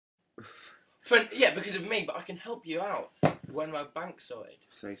Yeah, because of me, but I can help you out when my bank's sorted.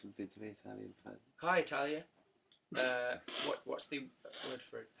 Say something to the Italian fan. Hi, Italia. What's the word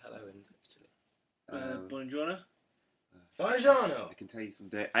for hello in Italy? Buongiorno. Buongiorno. I can tell you some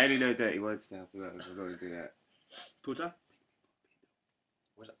I only know dirty words to help you out. I'm not going to do that. Puta.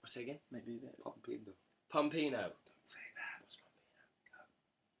 What's it again? Maybe a bit. Pompino. Pompino. Don't say that. What's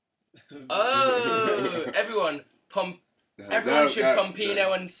Pompino? Oh, everyone, everyone should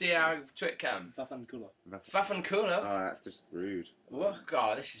Pompino and see our Twitcam. Fafancula. Fafancula? Oh, that's just rude. What?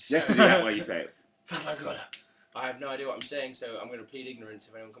 God, this is You have to do that while you say it. Fafancula. I have no idea what I'm saying, so I'm going to plead ignorance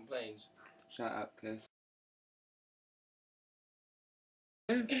if anyone complains. Shut up, Chris.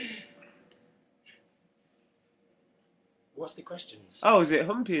 What's the questions? Oh, is it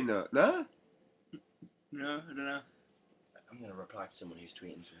humpy nut? No? No, I don't know. I'm going to reply to someone who's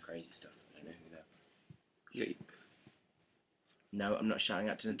tweeting some crazy stuff. I don't know who though. Yeah. No, I'm not shouting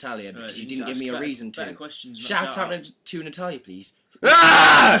out to Natalia because you need didn't to give me ask a reason better to. questions, not Shout out outs. to Natalia, please.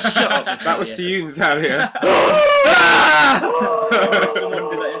 Ah! Shut up, Natalia. That was to you, Natalia. Someone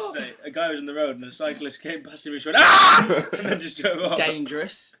did that yesterday. A guy was on the road and a cyclist came past him and just went, ah! And then just drove off.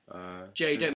 Dangerous. Jay, don't